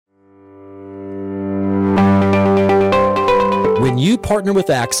When you partner with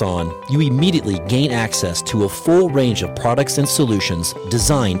Axon, you immediately gain access to a full range of products and solutions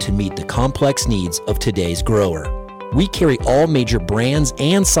designed to meet the complex needs of today's grower. We carry all major brands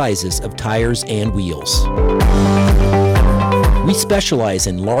and sizes of tires and wheels. We specialize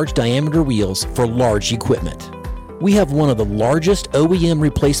in large diameter wheels for large equipment. We have one of the largest OEM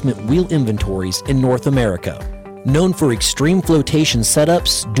replacement wheel inventories in North America. Known for extreme flotation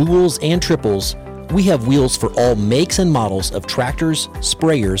setups, duals, and triples, we have wheels for all makes and models of tractors,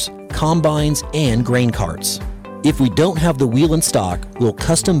 sprayers, combines, and grain carts. If we don't have the wheel in stock, we'll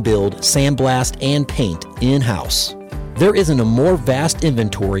custom build, sandblast, and paint in-house. There isn't a more vast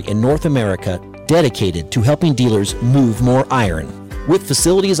inventory in North America dedicated to helping dealers move more iron. With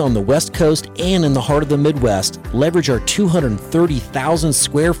facilities on the West Coast and in the heart of the Midwest, leverage our 230,000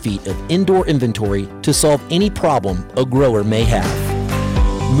 square feet of indoor inventory to solve any problem a grower may have.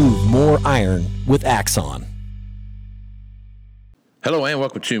 Move more iron with Axon. Hello and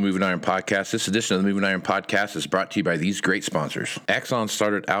welcome to Moving Iron Podcast. This edition of the Moving Iron Podcast is brought to you by these great sponsors. Axon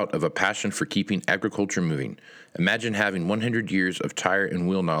started out of a passion for keeping agriculture moving. Imagine having 100 years of tire and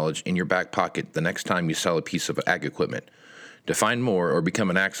wheel knowledge in your back pocket the next time you sell a piece of ag equipment. To find more or become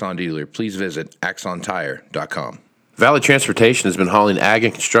an Axon dealer, please visit axontire.com. Valley Transportation has been hauling ag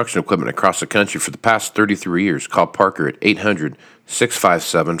and construction equipment across the country for the past 33 years. Call Parker at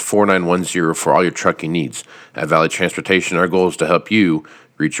 800-657-4910 for all your trucking needs. At Valley Transportation, our goal is to help you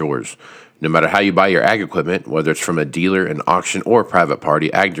reach yours. No matter how you buy your ag equipment, whether it's from a dealer, an auction, or a private party,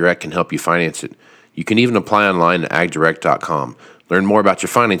 AgDirect can help you finance it. You can even apply online at agdirect.com. Learn more about your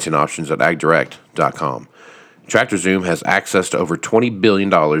financing options at agdirect.com. TractorZoom has access to over $20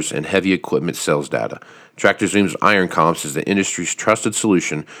 billion in heavy equipment sales data. TractorZoom's Iron Comps is the industry's trusted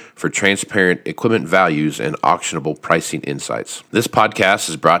solution for transparent equipment values and auctionable pricing insights. This podcast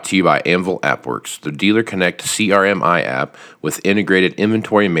is brought to you by Anvil AppWorks. The Dealer Connect CRMI app with integrated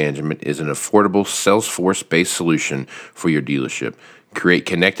inventory management is an affordable Salesforce-based solution for your dealership. Create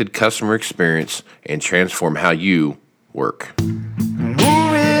connected customer experience and transform how you work.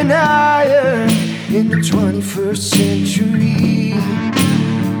 Moving iron in the 21st century.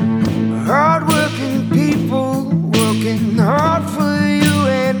 Hard-working people working hard for you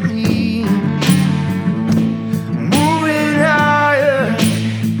and me. Moving iron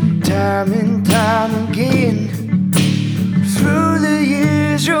time and time again. Through the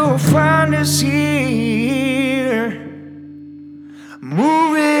years you'll find us here.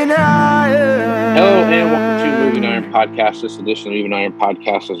 Moving iron. Hello and welcome to Moving Iron Podcast. This edition of Moving Iron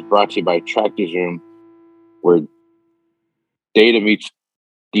Podcast is brought to you by TractorZoom, where data meets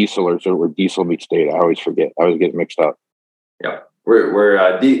diesel, or where diesel meets data. I always forget. I always get mixed up. Yeah,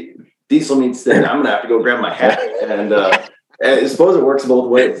 we're diesel meets data. I'm gonna have to go grab my hat, and I suppose it works both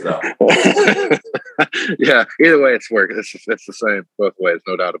ways, though. Yeah, either way, it's the same both ways,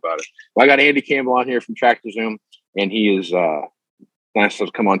 no doubt about it. Well, I got Andy Campbell on here from TractorZoom, and he is nice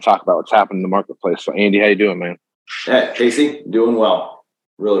to come on and talk about what's happening in the marketplace. So, Andy, how you doing, man? Hey, Casey, doing well,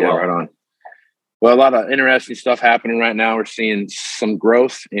 really well. Right on. Well, a lot of interesting stuff happening right now. We're seeing some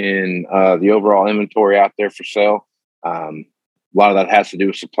growth in the overall inventory out there for sale. A lot of that has to do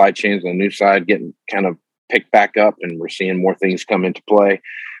with supply chains on the new side getting kind of picked back up, and we're seeing more things come into play.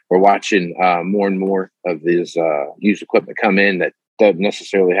 We're watching more and more of these used equipment come in that doesn't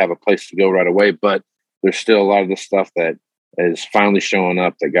necessarily have a place to go right away, but there's still a lot of this stuff that is finally showing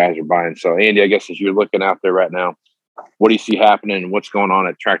up that guys are buying. So, Andy, I guess as you're looking out there right now, what do you see happening and what's going on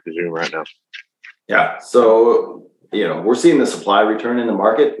at TractorZoom right now? Yeah, so, we're seeing the supply return in the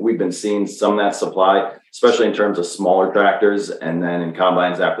market. We've been seeing some of that supply, especially in terms of smaller tractors, and then in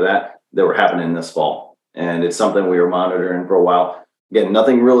combines after that were happening this fall. And it's something we were monitoring for a while. Again,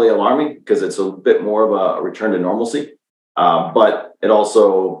 nothing really alarming because it's a bit more of a return to normalcy. But it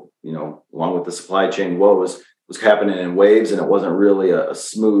also, along with the supply chain woes, was happening in waves, and it wasn't really a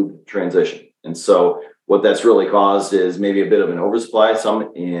smooth transition. And so what that's really caused is maybe a bit of an oversupply,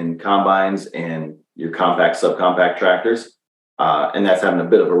 some in combines and your compact, subcompact tractors. And that's having a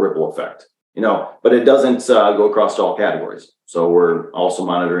bit of a ripple effect, but it doesn't go across all categories. So we're also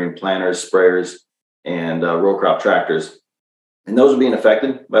monitoring planters, sprayers, and row crop tractors. And those are being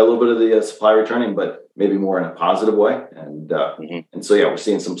affected by a little bit of the supply returning, but maybe more in a positive way. And and so, we're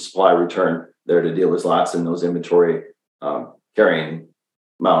seeing some supply return there to dealers' lots, and those inventory carrying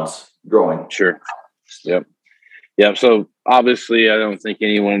amounts growing. Sure. Yep. So obviously, I don't think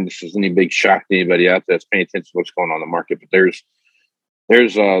this is any big shock to anybody out there that's paying attention to what's going on in the market. But there's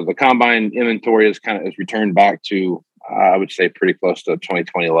the combine inventory has returned back to, I would say, pretty close to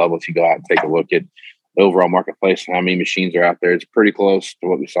 2020 level. If you go out and take a look at the overall marketplace and how many machines are out there, it's pretty close to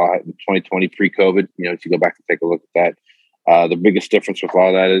what we saw in 2020 pre-COVID. If you go back and take a look at that, The biggest difference with a lot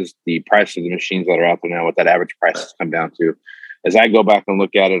of that is the price of the machines that are out there now, what that average price has come down to. As I go back and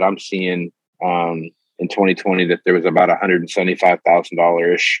look at it, I'm seeing in 2020 that there was about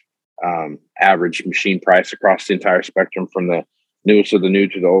 $175,000-ish average machine price across the entire spectrum, from the newest of the new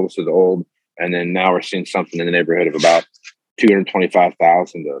to the oldest of the old. And then now we're seeing something in the neighborhood of about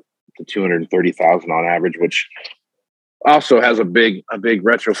 225,000 to 230,000 on average, which also has a big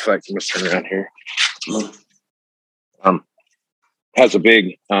retro effect. Let's turn around here. Has a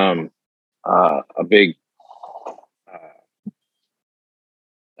big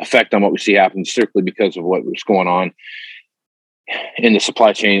effect on what we see happen, strictly because of what was going on in the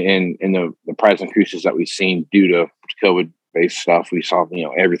supply chain and in the price increases that we've seen due to COVID-based stuff. We saw,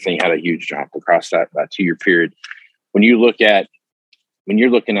 everything had a huge jump across that 2-year period. When you're looking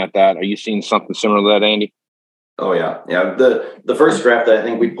at that, are you seeing something similar to that, Andy? Oh yeah. The first graph that I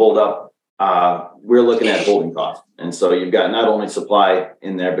think we pulled up, we're looking at holding costs. And so you've got not only supply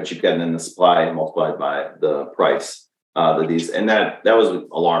in there, but you've got then the supply multiplied by the price of these. And that was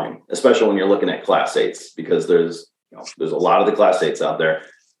alarming, especially when you're looking at Class 8s, because there's a lot of the Class 8s out there.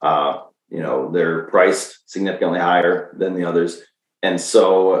 They're priced significantly higher than the others. And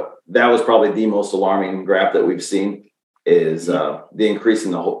so that was probably the most alarming graph that we've seen, is the increase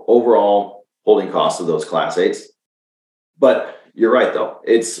in the overall holding costs of those Class 8s. But you're right, though.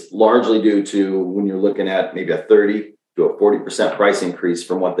 It's largely due to when you're looking at maybe a 30 to a 40% price increase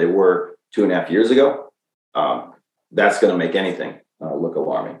from what they were 2.5 years ago. That's going to make anything look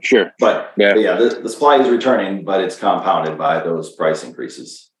alarming. Sure. But the supply is returning, but it's compounded by those price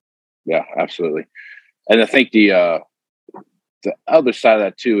increases. Yeah, absolutely. And I think the other side of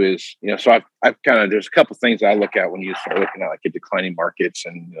that too is, so I've there's a couple of things I look at when you start looking at like your declining markets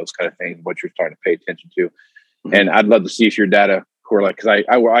and those kind of things, what you're starting to pay attention to. Mm-hmm. And I'd love to see if your data correlate, because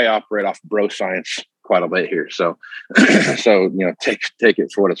I operate off bro science quite a bit here. So, take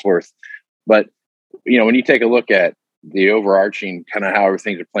it for what it's worth. But, when you take a look at the overarching kind of how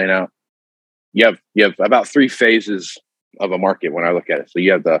everything's are playing out, you have about 3 phases of a market when I look at it. So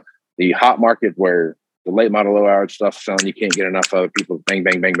you have the hot market, where the late model, low hour stuff selling, you can't get enough of. People bang,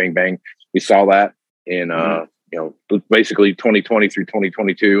 bang, bang, bang, bang. We saw that in basically 2020 through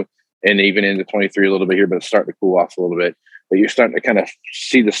 2022, and even into 23 a little bit here, but it's starting to cool off a little bit. But you're starting to kind of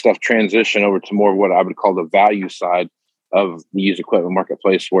see the stuff transition over to more of what I would call the value side of the used equipment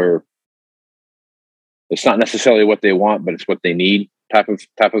marketplace, where it's not necessarily what they want, but it's what they need type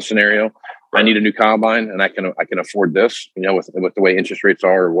of scenario. I need a new combine, and I can afford this, with the way interest rates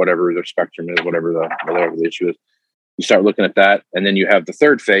are, or whatever their spectrum is, whatever the issue is. You start looking at that, and then you have the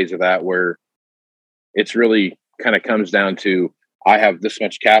third phase of that, where it's really kind of comes down to, I have this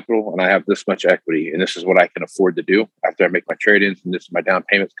much capital and I have this much equity, and this is what I can afford to do after I make my trade-ins, and this is my down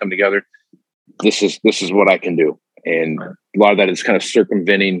payments come together. This is what I can do, and a lot of that is kind of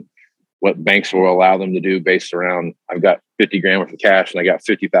circumventing what banks will allow them to do, based around, I've got $50,000 worth of cash and I got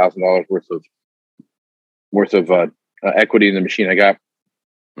 $50,000 worth of equity in the machine. I've got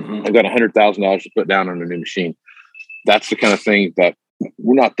 $100,000 to put down on a new machine. That's the kind of thing that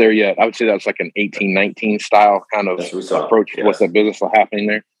we're not there yet. I would say that's like an 1819 style kind of approach to what that business is happening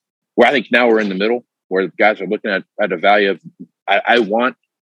there. Where I think now we're in the middle, where guys are looking at a value of, I want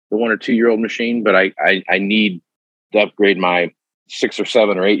the 1 or 2 year old machine, but I need to upgrade my 6 or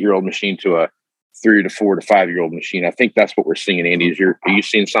 7 or 8 year old machine to a 3 to 4 to 5 year old machine. I think that's what we're seeing, Andy. Are you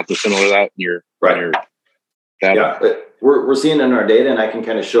seeing something similar to that in your data? Yeah, we're seeing it in our data, and I can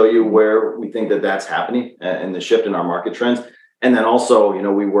kind of show you where we think that's happening and the shift in our market trends. And then also,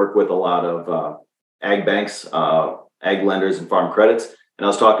 we work with a lot of ag banks, ag lenders, and farm credits. And I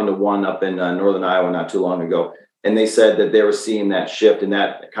was talking to one up in Northern Iowa not too long ago, and they said that they were seeing that shift, and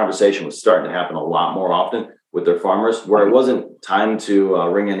that conversation was starting to happen a lot more often with their farmers, where it wasn't time to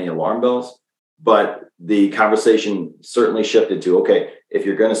ring any alarm bells, but the conversation certainly shifted to, okay, if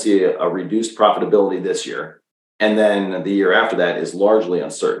you're going to see a reduced profitability this year, and then the year after that is largely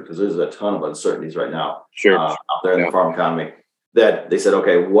uncertain, because there's a ton of uncertainties right now out there in the farm economy, that they said,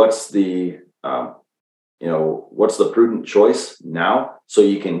 okay, what's the prudent choice now, so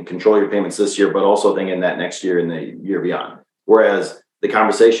you can control your payments this year, but also thinking that next year and the year beyond. Whereas the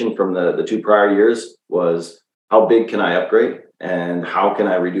conversation from the 2 prior years was, how big can I upgrade, and how can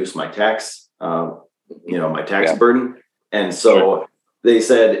I reduce my tax, my tax burden? And so they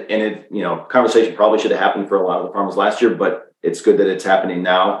said, and it, conversation probably should have happened for a lot of the farmers last year, but it's good that it's happening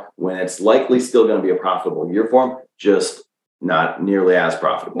now, when it's likely still going to be a profitable year for them, just not nearly as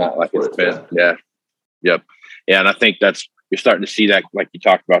profitable. Not like it's been. Yeah. Yep. Yeah. And I think you're starting to see that, like you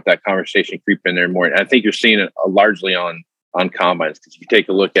talked about, that conversation creep in there more. And I think you're seeing it largely on combines, because if you take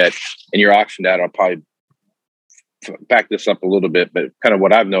a look at, in your auction data, I'll probably back this up a little bit, but kind of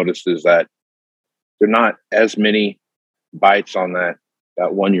what I've noticed is that there are not as many bites on that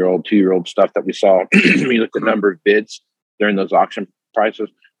 1-year-old, 2-year-old stuff that we saw when you look at the number of bids during those auction prices,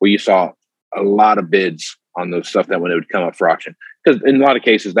 where you saw a lot of bids on those stuff that when it would come up for auction. Because in a lot of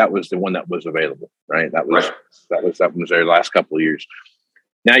cases, that was the one that was available, right? That was there the last couple of years.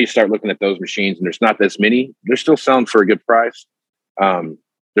 Now you start looking at those machines, and there's not this many. They're still selling for a good price.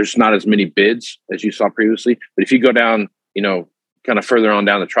 There's not as many bids as you saw previously. But if you go down, kind of further on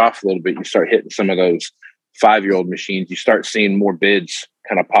down the trough a little bit, you start hitting some of those 5-year-old machines. You start seeing more bids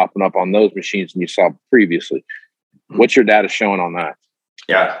kind of popping up on those machines than you saw previously. What's your data showing on that?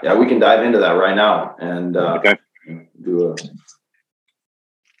 Yeah, we can dive into that right now and do a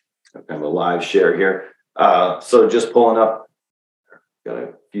kind of a live share here. So just pulling up, got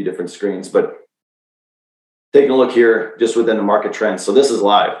a few different screens, but taking a look here just within the market trends. So this is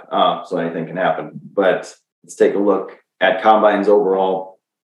live, so anything can happen. But let's take a look at combines overall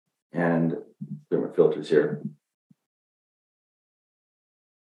and different filters here.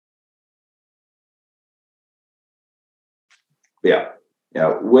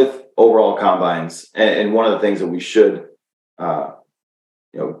 Yeah, with overall combines, and one of the things that we should,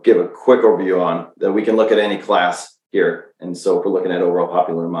 give a quick overview on, that we can look at any class here. And so if we're looking at overall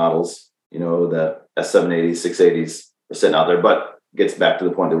popular models, the S780s, 680s are sitting out there, but it gets back to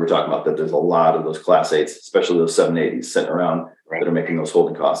the point that we're talking about, that there's a lot of those class 8s, especially those 780s sitting around that are making those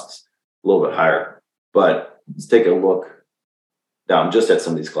holding costs a little bit higher. But let's take a look down just at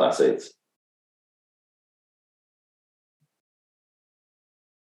some of these class 8s.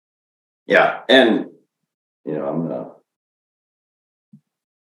 Yeah, and I'm gonna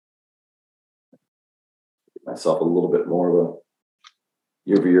give myself a little bit more of a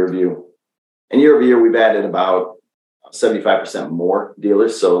year-over-year view. And year-over-year, we've added about 75% more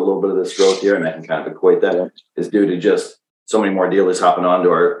dealers. So a little bit of this growth here, and I can kind of equate that is due to just so many more dealers hopping onto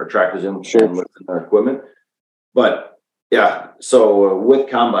our tractors and lifting our equipment. But yeah, so with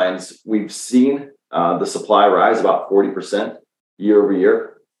combines, we've seen the supply rise about 40% year-over-year.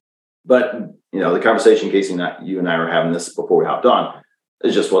 But, the conversation, Casey, you and I were having this before we hopped on,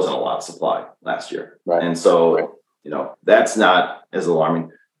 it just wasn't a lot of supply last year. Right. And so, that's not as alarming.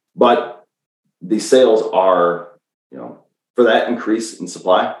 But the sales are, for that increase in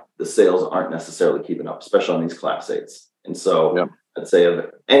supply, the sales aren't necessarily keeping up, especially on these class 8s. And so I'd say of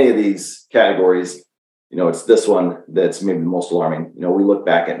any of these categories, it's this one that's maybe the most alarming. We look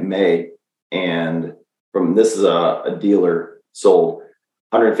back at May, and this is a dealer sold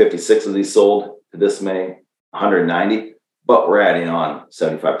 156 of these sold to this May, 190, but we're adding on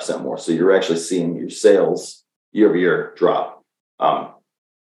 75% more. So you're actually seeing your sales year over year drop. But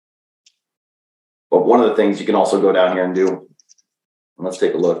one of the things you can also go down here and do, and let's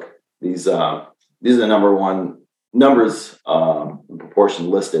take a look. These are the number one numbers in proportion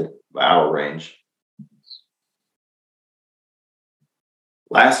listed by hour range.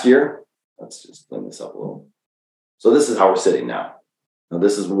 Last year, let's just clean this up a little. So this is how we're sitting now. Now,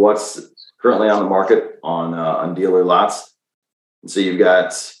 this is what's currently on the market on dealer lots. And so you've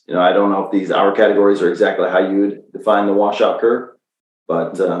got, I don't know if these hour categories are exactly how you would define the washout curve,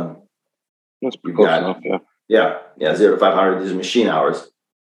 but that's pretty close enough, yeah, 0 to 500. These are machine hours.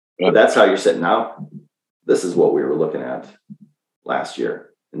 Yeah. But that's how you're sitting now. This is what we were looking at last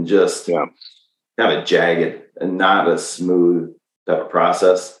year, and just kind of a jagged and not a smooth type of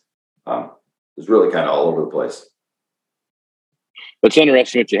process. It's really kind of all over the place. It's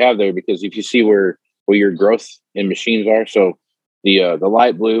interesting what you have there, because if you see where your growth in machines are, so the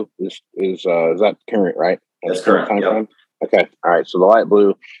light blue is that current, right? That's current. Yep. Okay. All right. So the light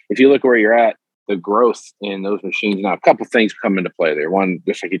blue, if you look where you're at, the growth in those machines now, a couple things come into play there. One,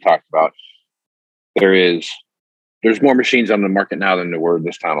 just like you talked about, there's more machines on the market now than there were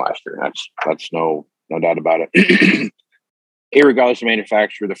this time last year. That's no doubt about it. Irregardless of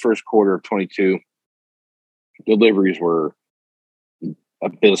manufacturer, the first quarter of 22 deliveries were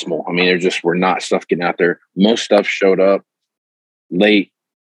abysmal. I mean, there just were not stuff getting out there. Most stuff showed up late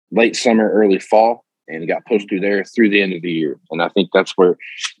summer, early fall, and got pushed through the end of the year. And I think that's where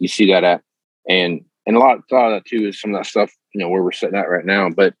you see that at. And a lot of that too is some of that stuff, where we're sitting at right now.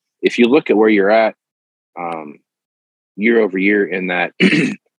 But if you look at where you're at year over year in that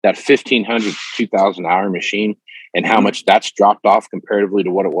that 1,500 to 2,000 hour machine, and how much that's dropped off comparatively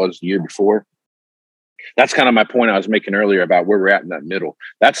to what it was the year before. That's kind of my point I was making earlier about where we're at in that middle.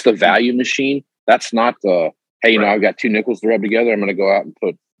 That's the value machine. That's not the, hey, I've got 2 nickels to rub together, I'm going to go out and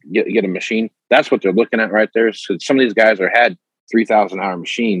get a machine. That's what they're looking at right there. So some of these guys had 3,000 hour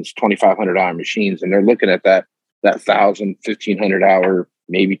machines, 2,500 hour machines, and they're looking at that 1,000, 1,500 hour,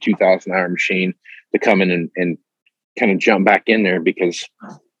 maybe 2,000 hour machine to come in and kind of jump back in there because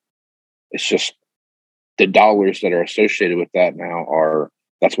it's just the dollars that are associated with that now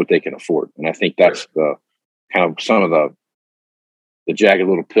that's what they can afford. And I think that's the kind of some of the jagged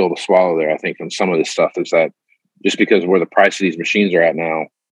little pill to swallow there. I think from some of this stuff is that just because of where the price of these machines are at now,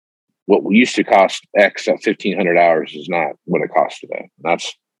 what used to cost X at 1,500 hours is not what it costs today.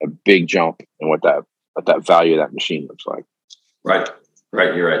 That's a big jump in what that value of that machine looks like. Right.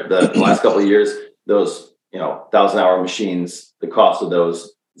 You're right. The last couple of years, those 1,000-hour machines, the cost of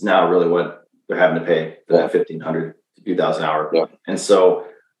those is now really what they're having to pay for that 1,500 to 2,000 hour. Yeah. And so,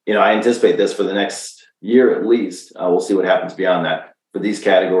 I anticipate this for the next year at least. We'll see what happens beyond that for these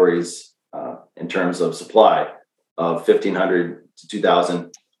categories in terms of supply of 1,500 to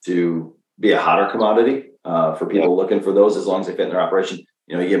 2,000 to be a hotter commodity for people looking for those as long as they fit in their operation.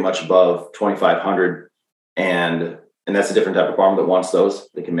 You get much above 2,500 and that's a different type of farm that wants those.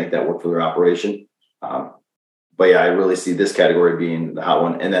 They can make that work for their operation. But yeah, I really see this category being the hot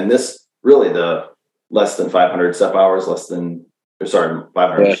one. And then this really the less than 500 step hours,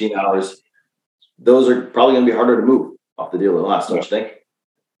 500 machine hours. Those are probably going to be harder to move off the dealer lots, don't you think?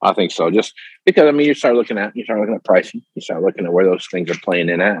 I think so. Just because, you start looking at pricing, you start looking at where those things are playing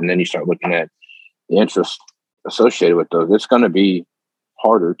in at, and then you start looking at the interest associated with those. It's going to be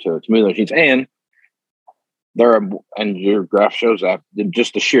harder to move those machines. And and your graph shows that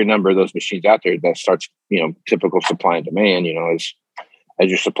just the sheer number of those machines out there that starts, typical supply and demand, as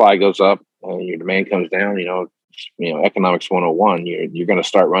your supply goes up and your demand comes down, economics 101, you're going to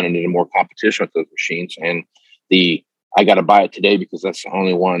start running into more competition with those machines. And I got to buy it today because that's the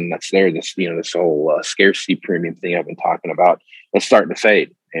only one that's there. This whole scarcity premium thing I've been talking about, that's starting to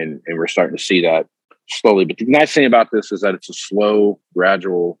fade. And we're starting to see that slowly. But the nice thing about this is that it's a slow,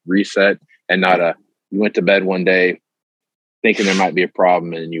 gradual reset and not you went to bed one day thinking there might be a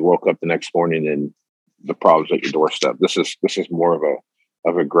problem and you woke up the next morning and the problem's at your doorstep. This is more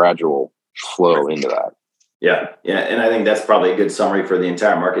of a gradual flow into that. Yeah. And I think that's probably a good summary for the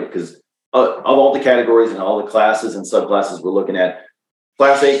entire market because of all the categories and all the classes and subclasses we're looking at,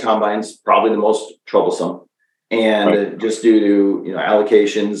 Class 8 combines probably the most troublesome. And just due to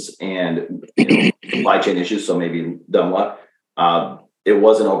allocations and supply chain issues, so maybe dumb luck, it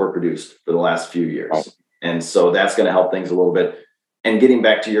wasn't overproduced for the last few years. And so that's going to help things a little bit. And getting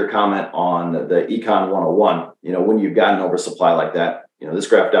back to your comment on the Econ 101, when you've got an oversupply like that, this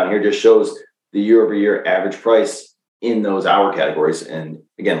graph down here just shows the year-over-year average price in those hour categories. And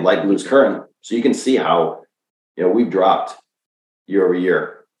again, light blue's current. So you can see how, we've dropped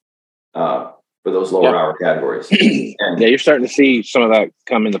year-over-year for those lower hour categories. And you're starting to see some of that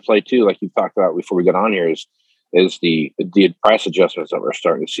come into play too. Like you talked about before we got on here is the price adjustments that we're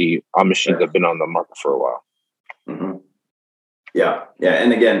starting to see on machines that have been on the market for a while. Mm-hmm. Yeah.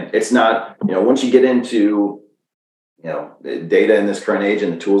 And again, it's not, once you get into, data in this current age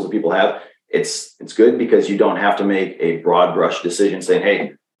and the tools that people have, it's good because you don't have to make a broad brush decision saying,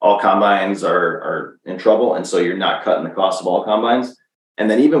 hey, all combines are in trouble. And so you're not cutting the cost of all combines. And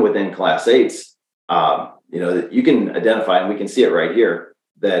then even within Class 8s, you can identify, and we can see it right here,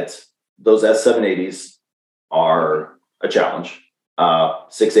 that those S780s are a challenge.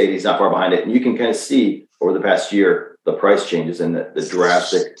 680s not far behind it. And you can kind of see over the past year, the price changes and the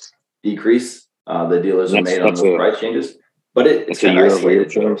drastic decrease the dealers have made on those price changes. But it's kind of isolated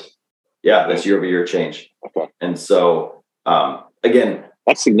change. Yeah, that's year-over-year change. Okay. And so, again,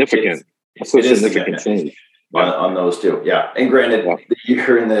 that's significant. That's a significant change on those two. Yeah. And granted, the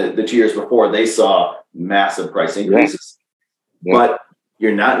year and the 2 years before, they saw massive price increases. Yeah. But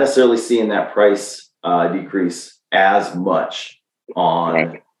you're not necessarily seeing that price decrease as much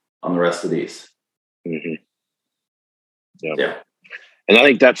on the rest of these. Mm-hmm. Yeah. And I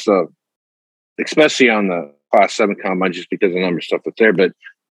think that's especially on the Class 7 combine, just because of the number of stuff that's there. But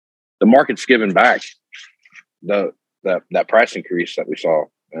the market's given back that price increase that we saw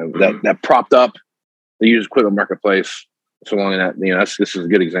that propped up the used equipment marketplace so long. That this is a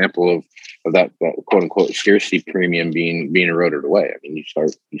good example of that quote unquote scarcity premium being eroded away. I mean,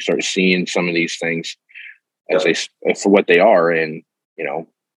 you start seeing some of these things as for what they are, and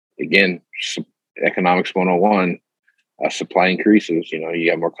again, economics 101. Supply increases.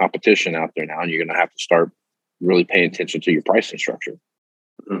 You have more competition out there now, and you're going to have to start really paying attention to your pricing structure.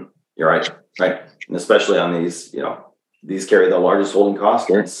 Mm-hmm. You're right, and especially on these, these carry the largest holding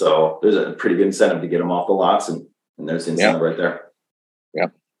cost, and so there's a pretty good incentive to get them off the lots, and there's the incentive right there. Yeah,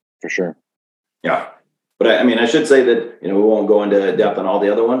 for sure. Yeah, but I should say that we won't go into depth on all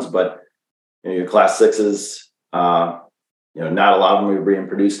the other ones, but your Class 6s, not a lot of them are being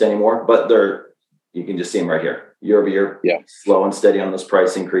produced anymore, but you can just see them right here, year over year, slow and steady on those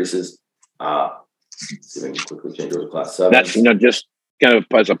price increases. See if I can quickly change over to Class 7. That's, just kind of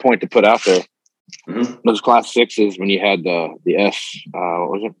as a point to put out there. Mm-hmm. Those Class 6s, when you had the S, what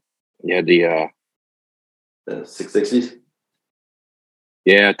was it? You had The 660s.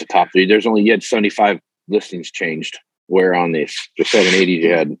 Yeah, at the top. You had 75 listings changed. Where on the 780s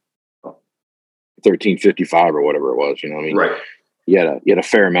you had 1355 or whatever it was. You know what I mean? Right. You had a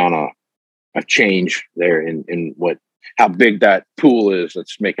fair amount of change there in how big that pool is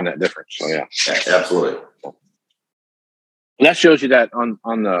that's making that difference. So yeah, absolutely. And that shows you that on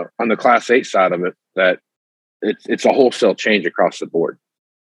the Class 8 side of it, that it's a wholesale change across the board.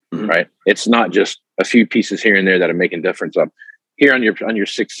 Mm-hmm. Right? It's not just a few pieces here and there that are making difference up. Here on your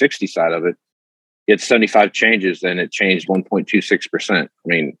 660 side of it, it's 75 changes, then it changed 1.26%. I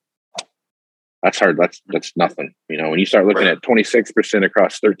mean, that's hard. That's nothing. When you start looking at 26%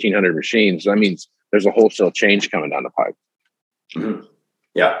 across 1,300 machines, that means there's a wholesale change coming down the pipe. Mm-hmm.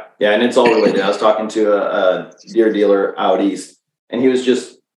 Yeah, and it's all related. I was talking to a deer dealer out east, and he was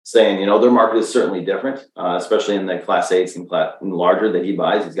just saying, their market is certainly different, especially in the Class 8s and larger that he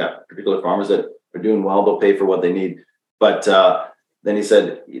buys. He's got particular farmers that are doing well; they'll pay for what they need. But then he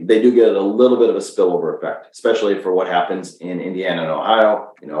said they do get a little bit of a spillover effect, especially for what happens in Indiana and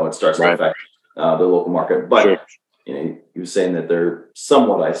Ohio. It starts to affect the local market. But sure. He was saying that they're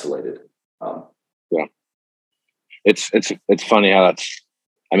somewhat isolated. Yeah, it's funny how that's.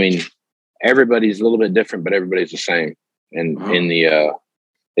 I mean, everybody's a little bit different, but everybody's the same. And in the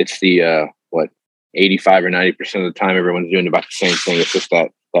it's the 85 or 90% of the time, everyone's doing about the same thing. It's just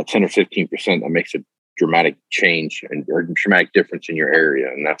that 10 or 15% that makes a dramatic change or dramatic difference in your area,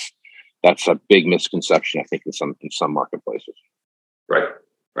 and that's a big misconception, I think, in some marketplaces. Right.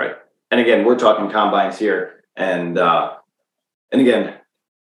 And again, we're talking combines here, and again,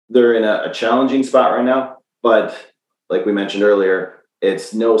 they're in a challenging spot right now. But like we mentioned earlier,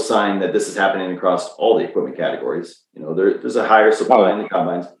 it's no sign that this is happening across all the equipment categories. There's a higher supply in the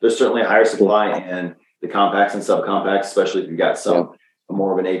combines. There's certainly a higher supply in the compacts and subcompacts, especially if you've got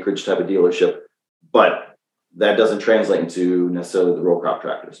more of an acreage type of dealership. But that doesn't translate into necessarily the row crop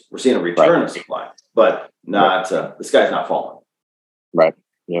tractors. We're seeing a return of supply, but not the sky's not falling. Right.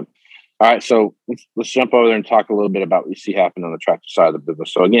 Yep. All right. So let's jump over there and talk a little bit about what you see happening on the tractor side of the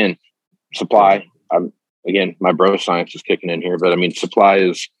business. So again, supply. Again, my bro science is kicking in here, but I mean,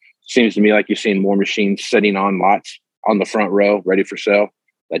 supply seems to me like you're seeing more machines sitting on lots on the front row, ready for sale,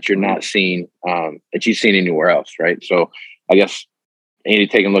 that you're not seeing, that you've seen anywhere else, right? So I guess, Andy,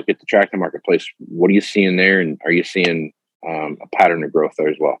 taking a look at the tractor marketplace, what are you seeing there, and are you seeing a pattern of growth there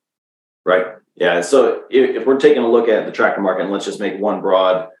as well? Right. Yeah. So if we're taking a look at the tractor market, and let's just make one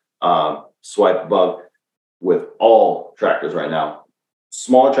broad swipe above with all tractors right now.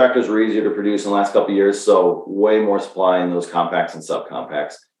 Smaller tractors were easier to produce in the last couple of years, so way more supply in those compacts and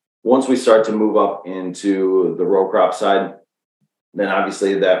subcompacts. Once we start to move up into the row crop side, then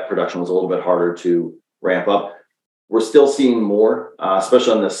obviously that production was a little bit harder to ramp up. We're still seeing more,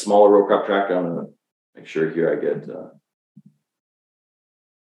 especially on the smaller row crop tractor. I'm going to make sure here I get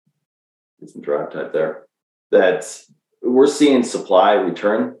some drive type there. That we're seeing supply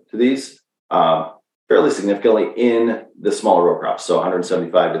return to these fairly significantly in the smaller row crops. So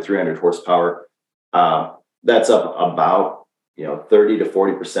 175 to 300 horsepower. That's up about 30 to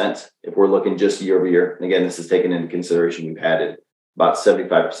 40% if we're looking just year over year. And again, this is taken into consideration. We've added about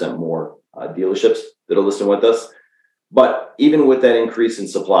 75% more dealerships that are listed with us. But even with that increase in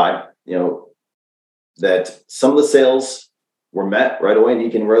supply, that some of the sales were met right away, and you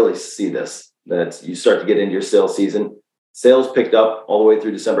can really see this, that you start to get into your sales season. Sales picked up all the way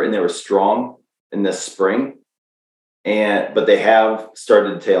through December, and they were strong in this spring. But they have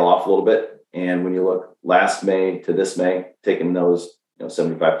started to tail off a little bit. And when you look last May to this May, taking those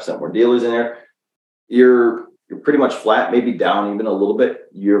 75% more dealers in there, you're pretty much flat, maybe down even a little bit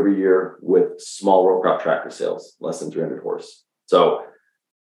year over year with small row crop tractor sales, less than 300 horse. So,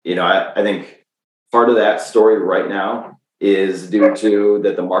 I think part of that story right now is due to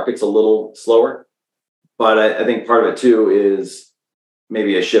that the market's a little slower. But I think part of it too is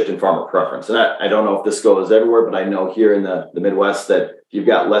maybe a shift in farmer preference. And I don't know if this goes everywhere, but I know here in the Midwest that if you've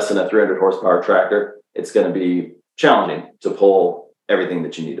got less than a 300 horsepower tractor, it's going to be challenging to pull everything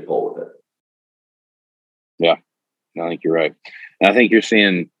that you need to pull with it. Yeah, I think you're right. And I think you're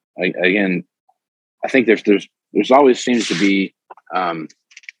seeing, again, I think there's always seems to be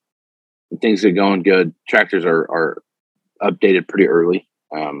things that are going good. Tractors are updated pretty early.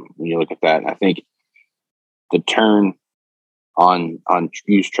 When you look at that, I think the turn on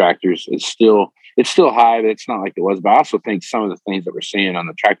used tractors is still high, but it's not like it was. But I also think some of the things that we're seeing on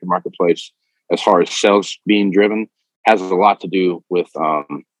the tractor marketplace, as far as sales being driven, has a lot to do with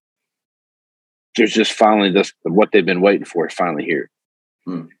there's just finally this, what they've been waiting for is finally here.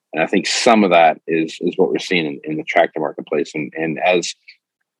 And I think some of that is what we're seeing in the tractor marketplace. And as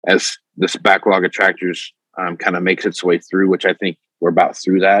this backlog of tractors kind of makes its way through, which I think we're about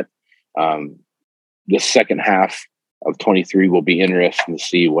through that, the second half of 23 will be interesting to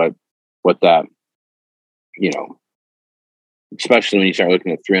see what that, especially when you start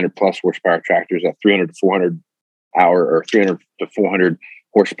looking at 300 plus horsepower tractors, at 300 to 400 hour or 300 to 400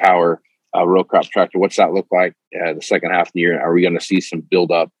 horsepower row crop tractor. What's that look like the second half of the year? Are we going to see some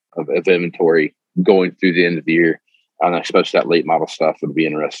buildup of inventory going through the end of the year? Especially that late model stuff. It'll be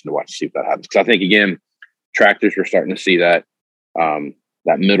interesting to watch to see if that happens. Because I think, again, tractors, we're starting to see that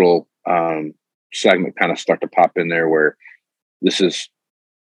that middle segment kind of start to pop in there, where this is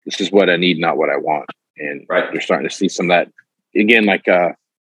what I need, not what I want. And you're starting to see some of that again, like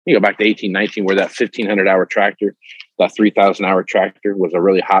you go back to 1819, where that 1,500 hour tractor, that 3,000 hour tractor was a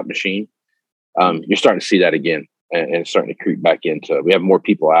really hot machine. You're starting to see that again, and it's starting to creep back into. We have more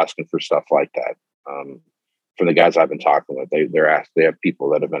people asking for stuff like that. From the guys I've been talking with, they have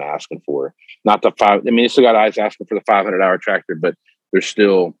people that have been asking for not the five. I mean, they still got guys asking for the 500 hour tractor, but they're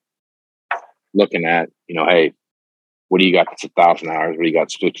still looking at, hey, what do you got that's 1,000 hours? What do you got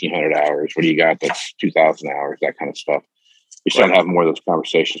that's 1,500 hours? What do you got that's 2,000 hours? That kind of stuff. You're starting to have more of those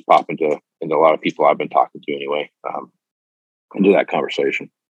conversations pop into a lot of people I've been talking to anyway, into that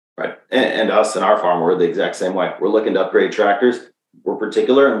conversation. Right. And us and our farm, we're the exact same way. We're looking to upgrade tractors. We're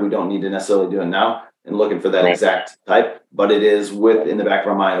particular, and we don't need to necessarily do it now, and looking for that exact type. But it is in the back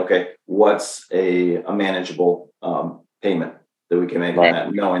of our mind, okay, what's a manageable payment that we can make on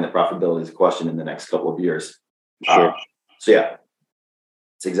that, knowing that profitability is a question in the next couple of years. Sure. So yeah,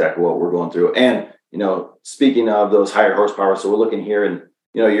 it's exactly what we're going through. And, speaking of those higher horsepower, so we're looking here, and,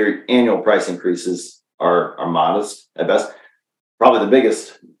 your annual price increases are modest at best. Probably the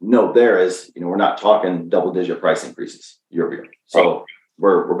biggest note there is, we're not talking double-digit price increases year over year. So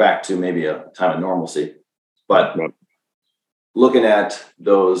we're back to maybe a time of normalcy. But looking at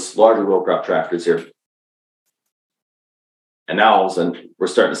those larger row crop tractors here, and now all of a sudden we're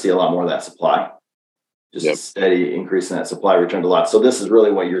starting to see a lot more of that supply. Just a steady increase in that supply returned a lot. So this is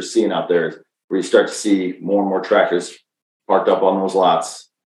really what you're seeing out there, where you start to see more and more tractors parked up on those lots.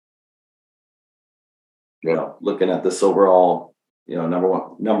 Looking at this overall,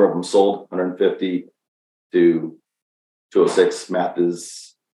 number of them sold, 150 to 206. Math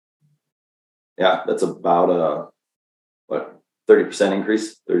is, that's about 30%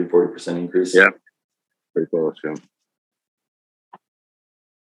 increase, 40% increase. Yeah. Pretty close,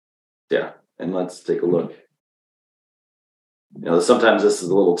 yeah. And let's take a look. Sometimes this is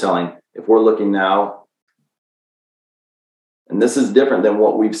a little telling. If we're looking now, and this is different than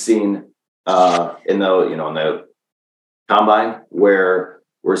what we've seen in the combine, where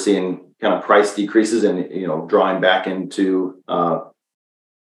we're seeing kind of price decreases and drawing back into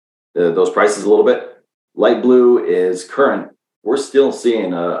those prices a little bit. Light blue is current. We're still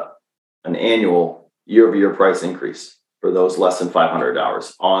seeing an annual year-over-year price increase for those less than 500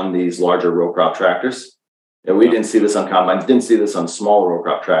 hours on these larger row crop tractors. And we didn't see this on combines, didn't see this on smaller row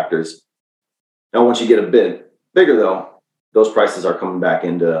crop tractors. Now, once you get a bit bigger, though, those prices are coming back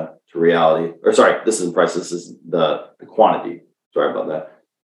into reality. Or sorry, this isn't price, this is the quantity. Sorry about that.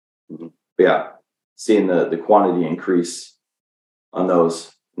 But yeah, seeing the quantity increase on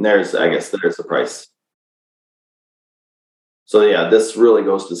those. And there's the price. So yeah, this really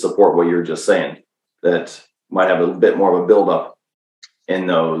goes to support what you're just saying, that might have a bit more of a buildup in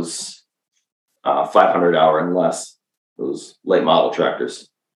those 500 hour and less, those late model tractors.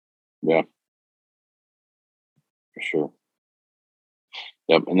 Yeah, for sure.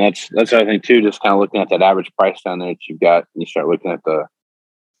 Yep, and that's the other thing too. Just kind of looking at that average price down there that you've got, and you start looking at the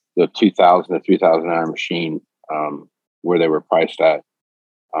 2,000 to 3,000 hour machine, where they were priced at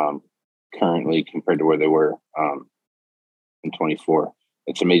currently compared to where they were in 24.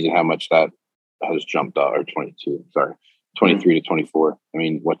 It's amazing how much that has jumped up, or 22. Sorry, 23 to 24. I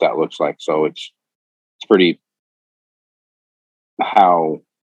mean, what that looks like. So it's pretty how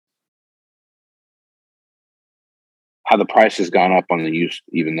the price has gone up on the used,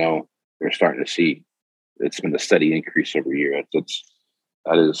 even though we're starting to see it's been a steady increase every year.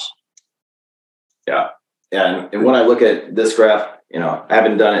 That is. Yeah. And when I look at this graph, I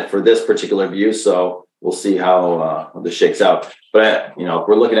haven't done it for this particular view, so we'll see how this shakes out. But, if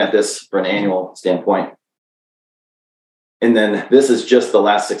we're looking at this for an annual standpoint, and then this is just the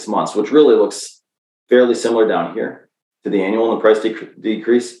last 6 months, which really looks fairly similar down here to the annual and the price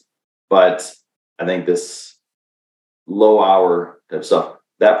decrease. But I think this low hour type stuff,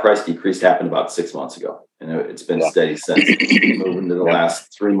 that price decrease happened about 6 months ago. And it's been steady since. Moving to the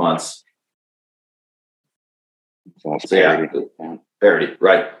last 3 months, almost parity. Parity,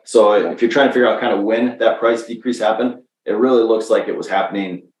 right. So if you're trying to figure out kind of when that price decrease happened, it really looks like it was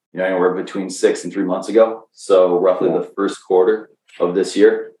happening, anywhere between 6 and 3 months ago. So roughly the first quarter of this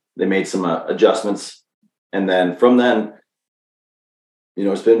year, they made some adjustments. And then from then,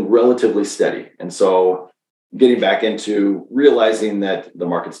 it's been relatively steady. And so getting back into realizing that the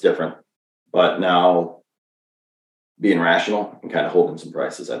market's different, but now being rational and kind of holding some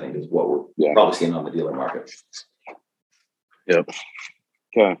prices, I think is what we're probably seeing on the dealer market. Yep.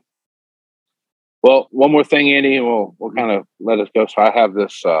 Okay. Well, one more thing, Andy, and we'll kind of let us go. So I have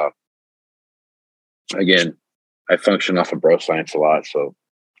this, again, I function off of bro science a lot, so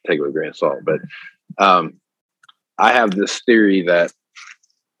take it with a grain of salt. But I have this theory that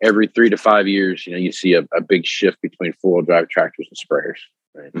every 3 to 5 years, you see a big shift between four-wheel drive tractors and sprayers.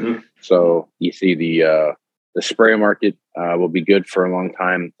 Right? Mm-hmm. So you see the sprayer market will be good for a long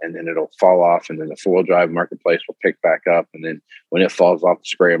time, and then it'll fall off, and then the four-wheel drive marketplace will pick back up, and then when it falls off, the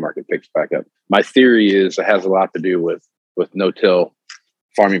sprayer market picks back up. My theory is it has a lot to do with no-till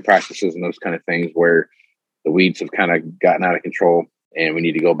farming practices and those kind of things, where the weeds have kind of gotten out of control, and we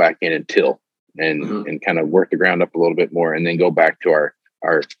need to go back in and till and kind of work the ground up a little bit more, and then go back to our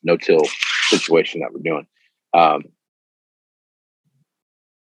no-till situation that we're doing.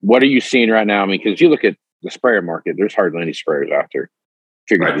 What are you seeing right now? I mean, because you look at the sprayer market, there's hardly any sprayers out there,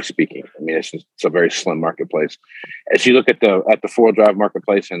 figuratively speaking. I mean, it's a very slim marketplace. As you look at the four-wheel drive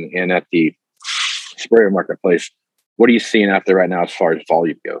marketplace and at the sprayer marketplace, what are you seeing out there right now as far as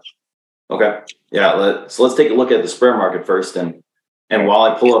volume goes? Okay. Yeah. So let's take a look at the sprayer market first. And while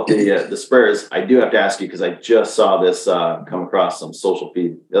I pull up the sprayers, I do have to ask you, because I just saw this come across some social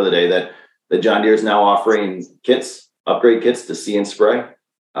feed the other day, that the John Deere is now offering upgrade kits to see and spray.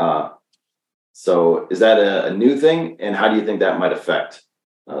 So is that a new thing? And how do you think that might affect?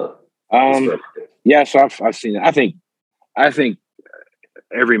 Yeah, so I've seen it. I think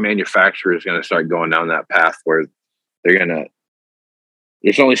every manufacturer is going to start going down that path where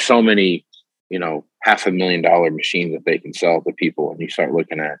there's only so many, $500,000 machines that they can sell to people. And you start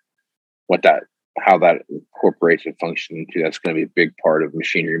looking at how that incorporates and functions into, that's going to be a big part of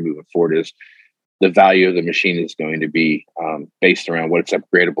machinery moving forward. Is the value of the machine is going to be based around what it's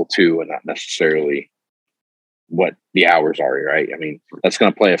upgradable to, and not necessarily what the hours are, right? I mean, that's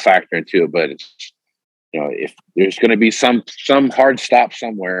going to play a factor into it, but it's, if there's going to be some hard stop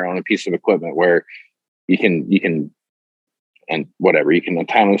somewhere on a piece of equipment where you can and whatever, you can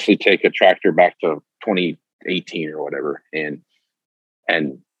autonomously take a tractor back to 2018 or whatever and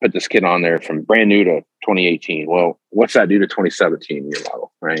put this kit on there from brand new to 2018. Well, what's that do to 2017 year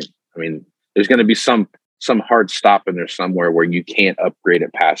model, right? I mean, there's going to be some hard stop in there somewhere where you can't upgrade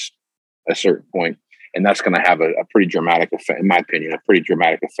it past a certain point. And that's going to have a pretty dramatic effect, in my opinion, on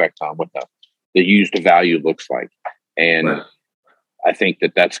what the used value looks like. And right. I think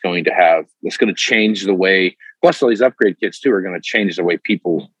that's going to change the way, plus all these upgrade kits too are going to change the way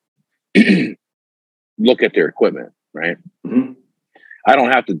people look at their equipment, right? Mm-hmm. I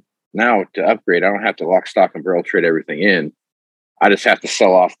don't have to now to upgrade. I don't have to lock, stock, and barrel trade everything in. I just have to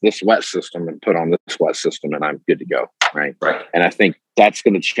sell off this wet system and put on this wet system, and I'm good to go. Right. And I think that's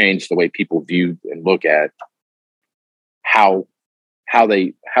going to change the way people view and look at how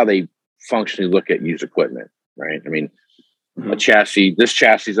they functionally look at used equipment. Right. I mean, mm-hmm. This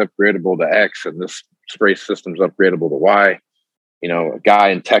chassis is upgradable to X, and this spray system is upgradable to Y. A guy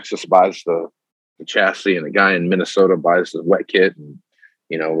in Texas buys the chassis, and a guy in Minnesota buys the wet kit, and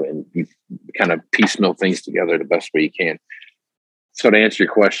you kind of piecemeal things together the best way you can. So to answer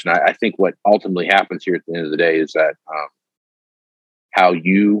your question, I think what ultimately happens here at the end of the day is that how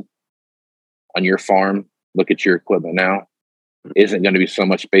you on your farm look at your equipment now isn't going to be so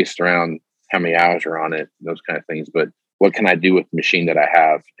much based around how many hours are on it, those kind of things, but what can I do with the machine that I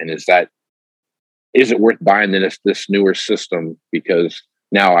have? And is it worth buying this newer system because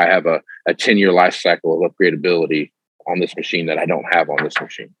now I have a 10-year life cycle of upgradability on this machine that I don't have on this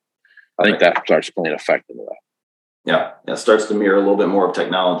machine? I think that starts playing effect into that. Yeah, it starts to mirror a little bit more of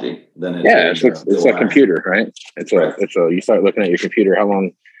technology than it. Yeah, it's a computer, right? You start looking at your computer.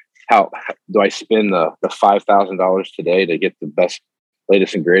 How do I spend the $5,000 today to get the best,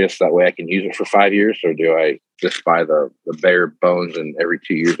 latest and greatest? That way I can use it for 5 years, or do I just buy the bare bones and every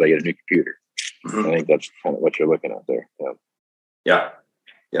 2 years I get a new computer? Mm-hmm. I think that's kind of what you're looking at there. Yeah.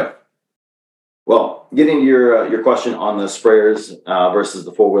 Well, getting to your question on the sprayers versus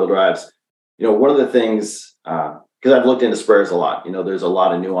the 4-wheel drives, one of the things. Because I've looked into sprayers a lot. There's a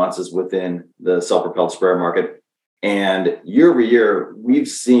lot of nuances within the self-propelled sprayer market. And year over year, we've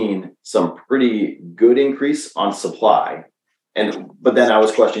seen some pretty good increase on supply. But then I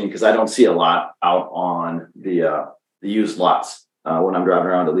was questioning because I don't see a lot out on the used lots when I'm driving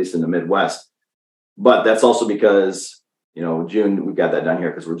around, at least in the Midwest. But that's also because, June, we've got that done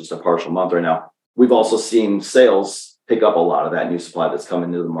here because we're just a partial month right now. We've also seen sales pick up a lot of that new supply that's coming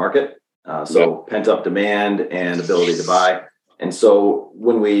into the market. So pent up demand and ability to buy. And so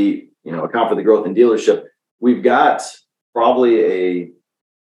when we, account for the growth in dealership, we've got probably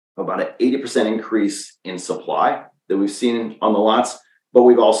about an 80% increase in supply that we've seen on the lots, but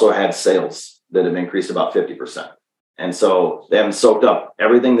we've also had sales that have increased about 50%. And so they haven't soaked up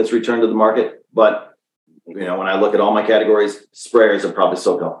everything that's returned to the market. But, when I look at all my categories, sprayers have probably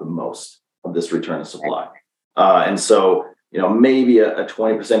soaked up the most of this return of supply. And so, maybe a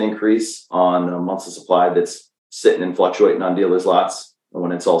 20% increase on months of supply that's sitting and fluctuating on dealers' lots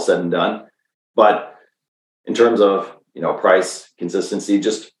when it's all said and done. But in terms of, price consistency,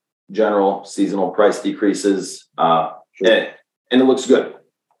 just general seasonal price decreases, and it looks good.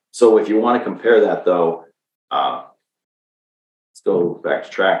 So if you want to compare that, though, let's go back to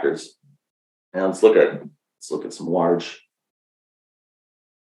tractors and let's look at some large,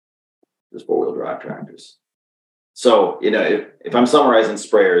 just 4-wheel drive tractors. So, if I'm summarizing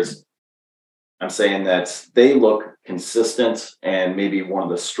sprayers, I'm saying that they look consistent and maybe one of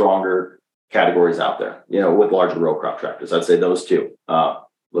the stronger categories out there, with larger row crop tractors. I'd say those two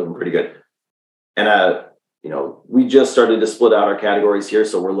looking pretty good. And, we just started to split out our categories here.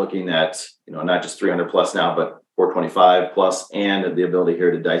 So we're looking at, not just 300 plus now, but 425 plus, and the ability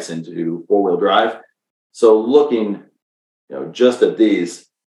here to dice into 4-wheel drive. So looking, just at these,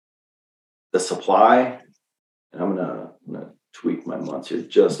 the supply, and I'm gonna tweak my months here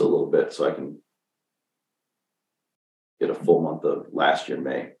just a little bit so I can get a full month of last year,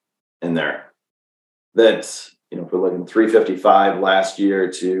 May, in there. That's, if we're looking 355 last year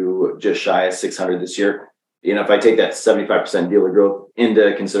to just shy of 600 this year, if I take that 75% dealer growth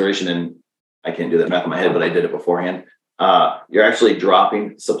into consideration, and I can't do that math in my head, but I did it beforehand, you're actually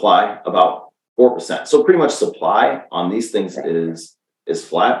dropping supply about 4%. So pretty much supply on these things is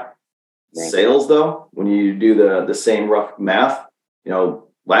flat. Sales, though, when you do the same rough math,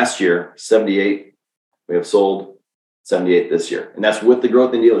 last year, 78, we have sold 78 this year. And that's with the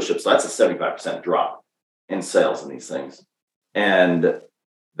growth in dealerships. So that's a 75% drop in sales in these things. And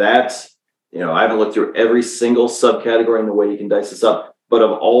that's, I haven't looked through every single subcategory in the way you can dice this up, but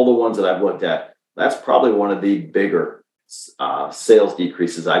of all the ones that I've looked at, that's probably one of the bigger sales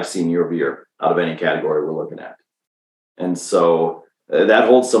decreases I've seen year over year out of any category we're looking at. And so that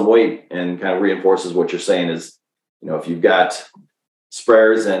holds some weight and kind of reinforces what you're saying is, if you've got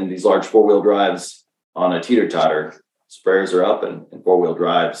sprayers and these large 4-wheel drives on a teeter-totter, sprayers are up and 4-wheel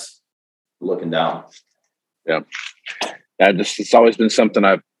drives looking down. Yeah. It's always been something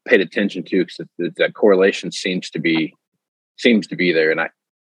I've paid attention to because that correlation seems to be there. And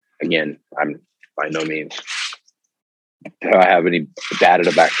I'm by no means do I have any data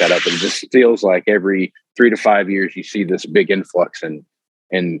to back that up. It just feels like every 3 to 5 years, you see this big influx and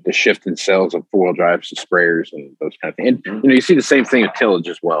the shift in sales of 4-wheel drives to sprayers and those kind of things. And, you see the same thing with tillage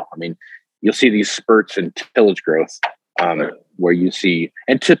as well. I mean, you'll see these spurts in tillage growth where you see,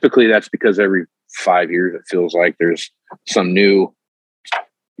 and typically that's because every 5 years, it feels like there's some new,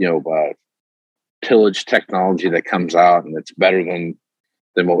 tillage technology that comes out and it's better than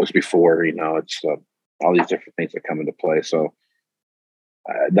what was before. It's all these different things that come into play. So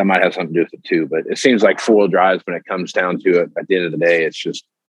that might have something to do with it too, but it seems like 4-wheel drives, when it comes down to it, at the end of the day, it's just,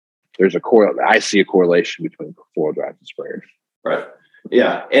 I see a correlation between 4-wheel drives and sprayers. Right.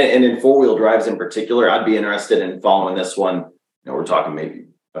 Yeah. And in 4-wheel drives in particular, I'd be interested in following this one. We're talking maybe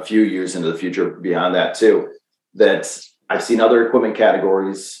a few years into the future beyond that too, that I've seen other equipment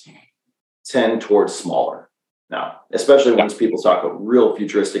categories tend towards smaller now, especially once people talk about real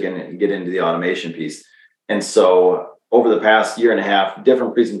futuristic and get into the automation piece. And so over the past year and a half,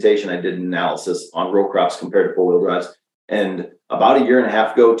 different presentation, I did an analysis on row crops compared to 4-wheel drives. And about a year and a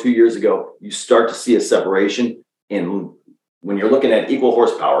half ago, 2 years ago, you start to see a separation in when you're looking at equal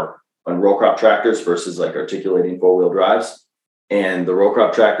horsepower on row crop tractors versus like articulating 4-wheel drives. And the row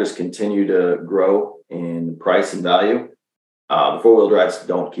crop tractors continue to grow in price and value. The 4-wheel drives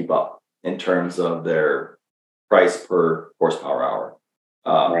don't keep up in terms of their price per horsepower hour.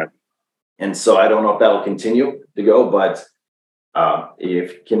 Right. And so I don't know if that'll continue to go, but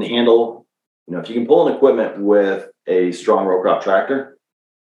if you can handle, if you can pull an equipment with a strong row crop tractor,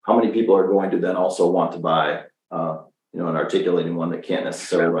 how many people are going to then also want to buy, an articulating one that can't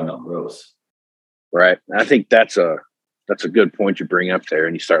necessarily run down rows? Right. I think that's a good point you bring up there.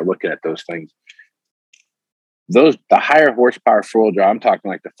 And you start looking at those things. The higher horsepower 4-wheel drive, I'm talking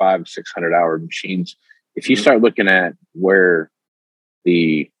like the 500-600 hour machines. if you start looking at where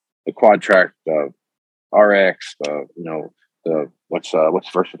the quad track, the RX, the what's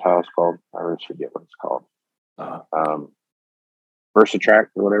Versatile's called? I always forget what it's called. Versatrack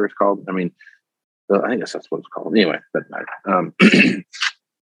or whatever it's called. I mean, I think that's what it's called. Anyway, doesn't matter.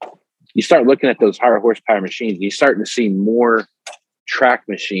 You start looking at those higher horsepower machines, and you're starting to see more track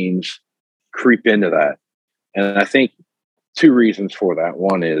machines creep into that. And I think two reasons for that.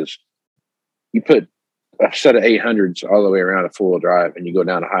 One is you put a set of 800s all the way around a four-wheel drive, and you go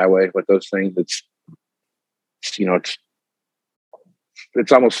down a highway with those things. It's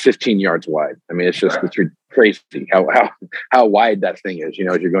almost 15 yards wide. I mean, it's crazy how wide that thing is. As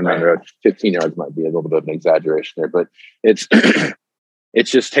you're going down the road, 15 yards might be a little bit of an exaggeration there, but it's it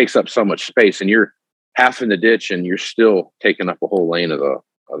just takes up so much space, and you're half in the ditch, and you're still taking up a whole lane of the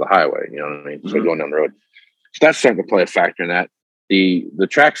highway. You know what I mean? So going down the road, so that's starting to play a factor in that. The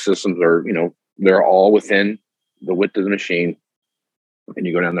track systems are, they're all within the width of the machine, and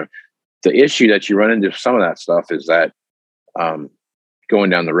you go down there. The issue that you run into some of that stuff is that going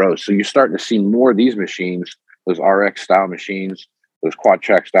down the road. So you're starting to see more of these machines, those RX style machines, those quad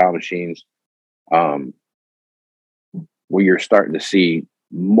track style machines, where you're starting to see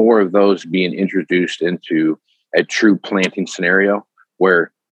more of those being introduced into a true planting scenario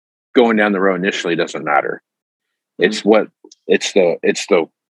where going down the road initially doesn't matter. It's the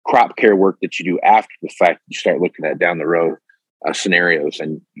crop care work that you do after the fact. You start looking at down the road scenarios,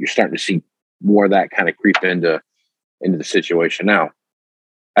 and you're starting to see more of that kind of creep into the situation. Now,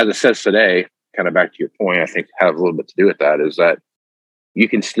 as it says today, kind of back to your point, I think have a little bit to do with that, is that you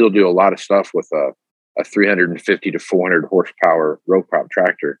can still do a lot of stuff with a 350 to 400 horsepower row crop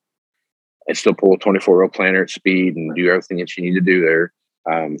tractor and still pull a 24 row planter at speed and do everything that you need to do there.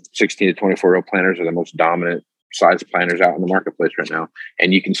 16 to 24 row planters are the most dominant size planters out in the marketplace right now.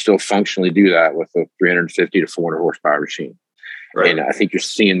 And you can still functionally do that with a 350 to 400 horsepower machine. Right. And I think you're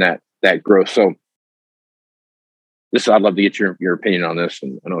seeing that growth. So I'd love to get your opinion on this.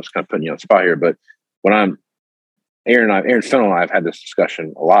 And I know it's kind of putting you on the spot here, but when Aaron Fennell and I have had this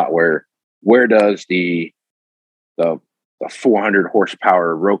discussion a lot, where does the 400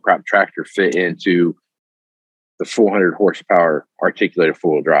 horsepower row crop tractor fit into the 400 horsepower articulated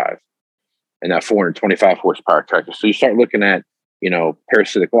four-wheel drive and that 425 horsepower tractor? So you start looking at,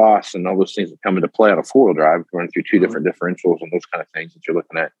 parasitic loss and all those things that come into play on a four-wheel drive, running through two different differentials and those kind of things that you're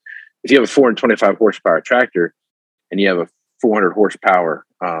looking at. If you have a 425 horsepower tractor and you have a 400 horsepower,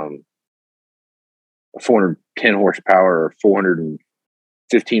 a 410 horsepower or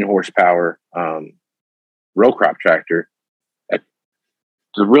 415 horsepower row crop tractor,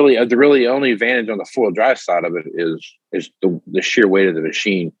 the really only advantage on the four-wheel drive side of it is the sheer weight of the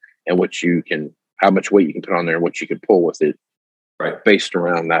machine and how much weight you can put on there and what you can pull with it, right? Based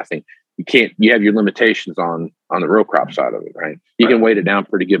around that thing. You have your limitations on the row crop side of it, right? You can weight it down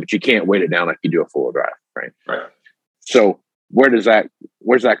pretty good, but you can't weight it down like you do a four-wheel drive, right? Right. So where's that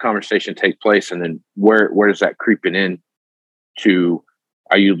conversation take place? And then where does that creeping in to,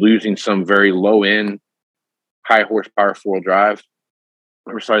 are you losing some very low end, high horsepower four-wheel drive?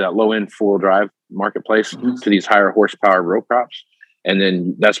 That low end four-wheel drive marketplace to these higher horsepower row crops. And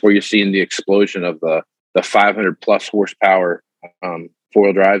then that's where you're seeing the explosion of the 500 plus horsepower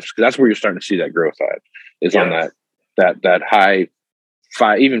four-wheel drives. Cause that's where you're starting to see that growth at is on that high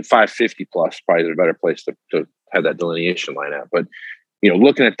even 550 plus probably is a better place to have that delineation line at. But,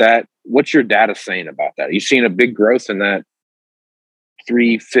 looking at that, what's your data saying about that? Are you seeing a big growth in that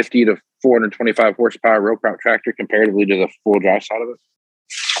 350 to 425 horsepower row crop tractor comparatively to the four-wheel drive side of it?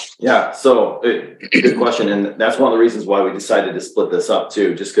 Yeah, so good question. And that's one of the reasons why we decided to split this up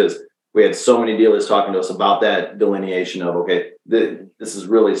too, just because we had so many dealers talking to us about that delineation of, okay, this is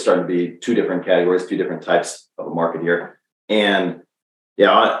really starting to be two different categories, two different types of a market here. And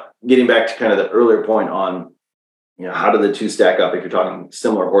getting back to kind of the earlier point on, how do the two stack up? If you're talking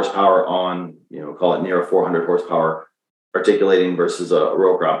similar horsepower on, call it near a 400 horsepower articulating versus a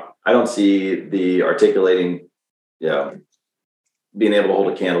row crop, I don't see the articulating, being able to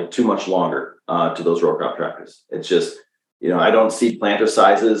hold a candle too much longer to those row crop tractors. It's just, I don't see planter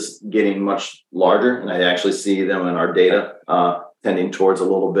sizes getting much larger, and I actually see them in our data tending towards a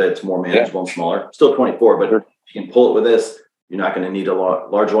little bit more manageable and smaller. Still 24, but if you can pull it with this, you're not going to need a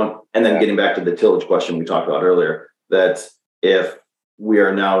large one. And then getting back to the tillage question we talked about earlier, that if we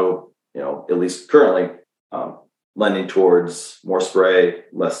are now, at least currently lending towards more spray,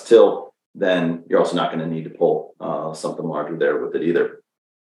 less till, then you're also not going to need to pull something larger there with it either.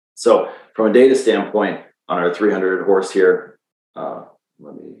 So from a data standpoint on our 300 horse here,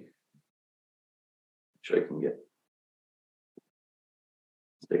 let me make sure I can let's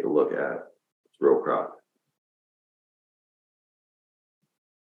take a look at row crop.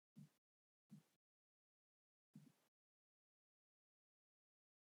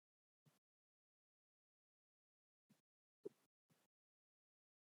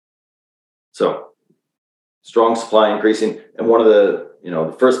 So strong supply increasing. And one of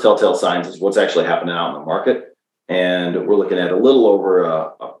the first telltale signs is what's actually happening out in the market. And we're looking at a little over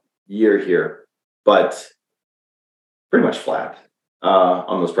a year here, but pretty much flat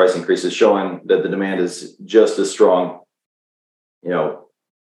on those price increases, showing that the demand is just as strong.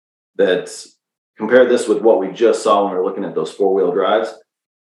 That compare this with what we just saw when we were looking at those four-wheel drives.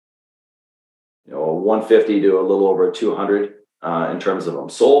 A 150 to a little over 200 in terms of them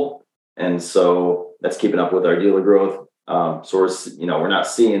sold, and so that's keeping up with our dealer growth. So we're not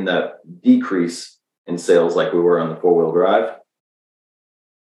seeing that decrease in sales like we were on the four-wheel drive.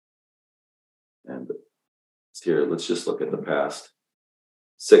 And let's just look at the past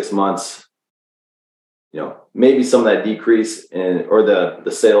 6 months. Maybe some of that decrease or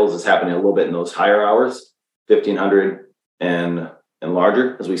the sales is happening a little bit in those higher hours, 1,500 and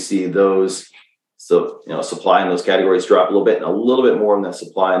larger, as we see those. So, supply in those categories drop a little bit, and a little bit more in that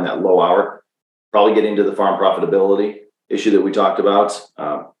supply in that low hour, probably getting to the farm profitability issue that we talked about,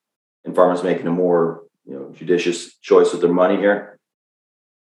 and farmers making a more, judicious choice with their money here.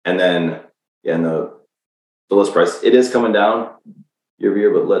 And then, the list price, it is coming down year over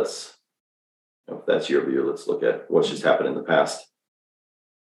year, but if that's year over year, let's look at what's just happened in the past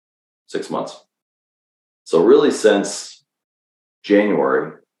 6 months. So really since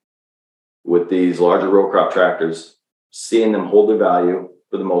January, with these larger row crop tractors, seeing them hold their value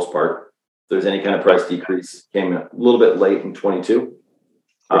for the most part. If there's any kind of price decrease, came a little bit late in 22.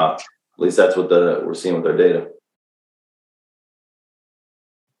 At least that's what we're seeing with our data.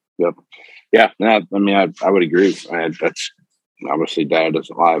 Yep. Yeah. No, I would agree. That's obviously data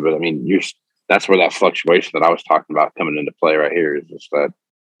doesn't lie, but that's where that fluctuation that I was talking about coming into play right here is just that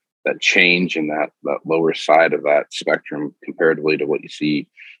change in that lower side of that spectrum comparatively to what you see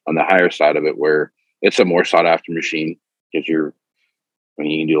on the higher side of it, where it's a more sought after machine because you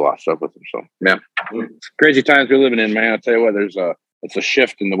can do a lot of stuff with them. So yeah, it's crazy times we're living in, man. I'll tell you what, it's a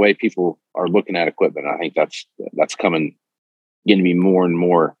shift in the way people are looking at equipment. I think that's getting to be more and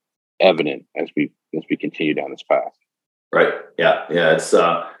more evident as we continue down this path. Right. Yeah. Yeah. It's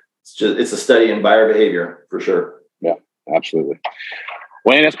a study in buyer behavior for sure. Yeah, absolutely.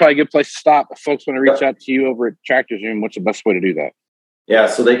 Wayne, that's probably a good place to stop. If folks want to reach out to you over at Tractor Zoom, what's the best way to do that? Yeah,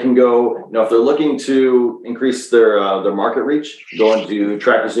 so they can go, if they're looking to increase their market reach, go into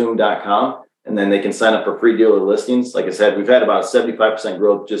tractorzoom.com, and then they can sign up for free dealer listings. Like I said, we've had about 75%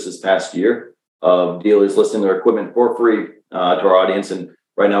 growth just this past year of dealers listing their equipment for free to our audience. And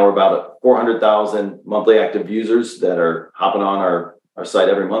right now we're about 400,000 monthly active users that are hopping on our site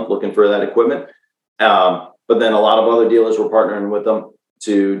every month looking for that equipment. But then a lot of other dealers, we're partnering with them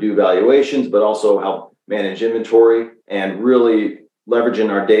to do valuations, but also help manage inventory and really leveraging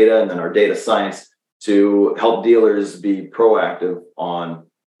our data and then our data science to help dealers be proactive on,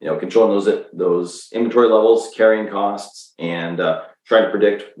 controlling those inventory levels, carrying costs, and trying to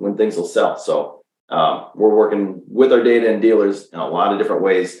predict when things will sell. So we're working with our data and dealers in a lot of different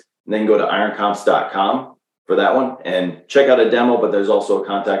ways. And then go to ironcomps.com for that one and check out a demo, but there's also a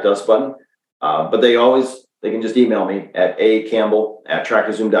contact us button. But they can just email me at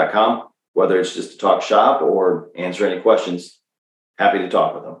acampbell@tractorzoom.com, whether it's just to talk shop or answer any questions. Happy to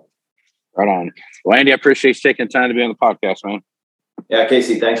talk with them. Right on. Well, Andy, I appreciate you taking the time to be on the podcast, man. Yeah,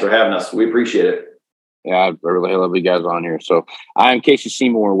 Casey, thanks for having us. We appreciate it. Yeah, I really love you guys on here. So I'm Casey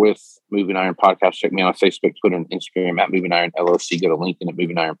Seymour with Moving Iron Podcast. Check me out on Facebook, Twitter, and Instagram at Moving Iron LLC. Go to LinkedIn at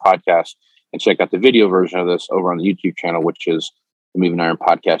Moving Iron Podcast and check out the video version of this over on the YouTube channel, which is the Moving Iron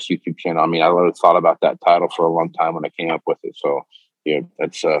Podcast YouTube channel. I really thought about that title for a long time when I came up with it. So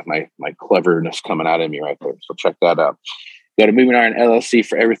that's my cleverness coming out of me right there. So check that out. Go to Moving Iron LLC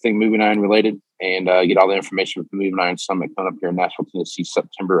for everything Moving Iron related and get all the information from the Moving Iron Summit coming up here in Nashville, Tennessee,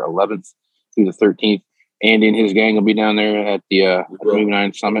 September 11th through the 13th. Andy and his gang will be down there at the Moving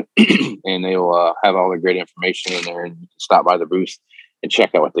Iron Summit, and they will have all the great information in there, and you can stop by the booth and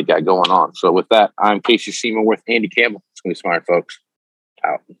check out what they got going on. So with that, I'm Casey Seymour with Andy Campbell. It's going to be smart, folks.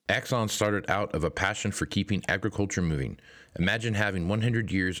 Out. Axon started out of a passion for keeping agriculture moving. Imagine having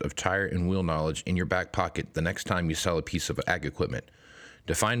 100 years of tire and wheel knowledge in your back pocket the next time you sell a piece of ag equipment.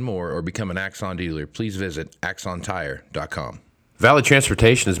 To find more or become an Axon dealer, please visit axontire.com. Valley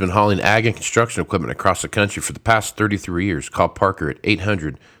Transportation has been hauling ag and construction equipment across the country for the past 33 years. Call Parker at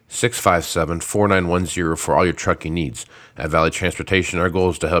 800-657-4910 for all your trucking needs. At Valley Transportation, our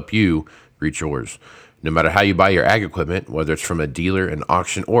goal is to help you reach yours. No matter how you buy your ag equipment, whether it's from a dealer, an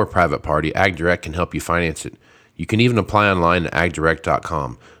auction, or a private party, AgDirect can help you finance it. You can even apply online at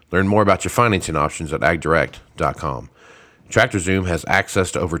agdirect.com. Learn more about your financing options at agdirect.com. TractorZoom has access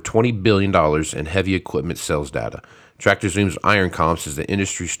to over $20 billion in heavy equipment sales data. Tractor Zoom's Iron Comps is the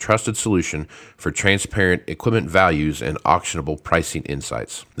industry's trusted solution for transparent equipment values and auctionable pricing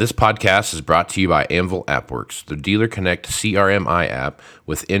insights. This podcast is brought to you by Anvil AppWorks. The Dealer Connect CRMI app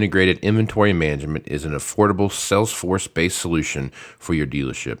with integrated inventory management is an affordable Salesforce-based solution for your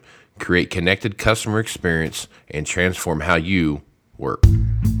dealership. Create connected customer experience and transform how you work.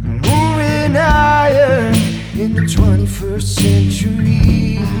 Moving higher in the 21st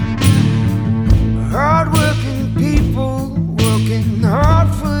century. Hard work.